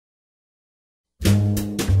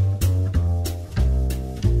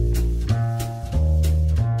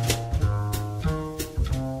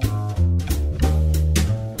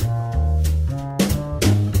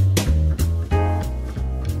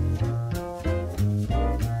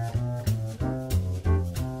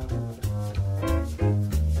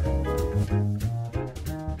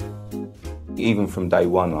even from day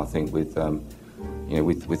one, I think with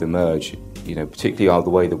with Emerge, particularly the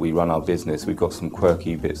way that we run our business, we've got some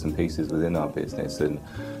quirky bits and pieces within our business,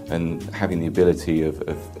 and having the ability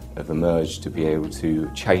of Emerge to be able to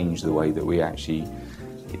change the way that we actually,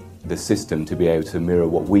 the system to be able to mirror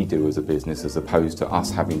what we do as a business, as opposed to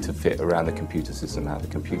us having to fit around the computer system, how the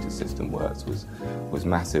computer system works, was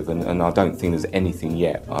massive. And I don't think there's anything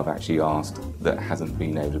yet I've actually asked that hasn't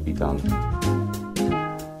been able to be done.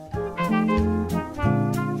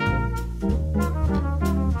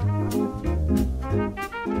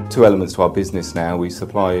 Two elements to our business now. We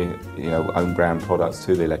supply own brand products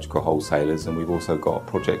to the electrical wholesalers, and we've also got a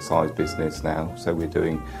project size business now, so we're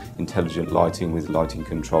doing intelligent lighting with lighting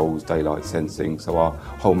controls, daylight sensing, so our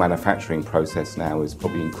whole manufacturing process now has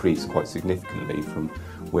probably increased quite significantly from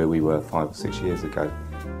where we were 5 or 6 years ago.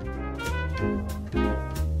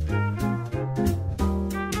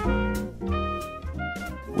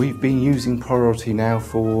 We've been using Priority now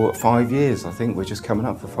for 5 years. I think we're just coming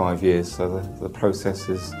up for 5 years, so the process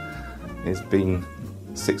has been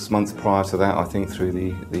 6 months prior to that, I think, through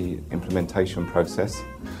the implementation process.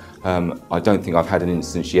 I don't think I've had an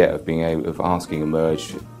instance yet of asking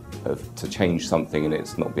Emerge to change something and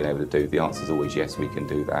it's not been able to do. The answer is always yes, we can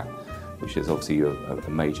do that, which is obviously a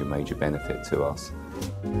major benefit to us.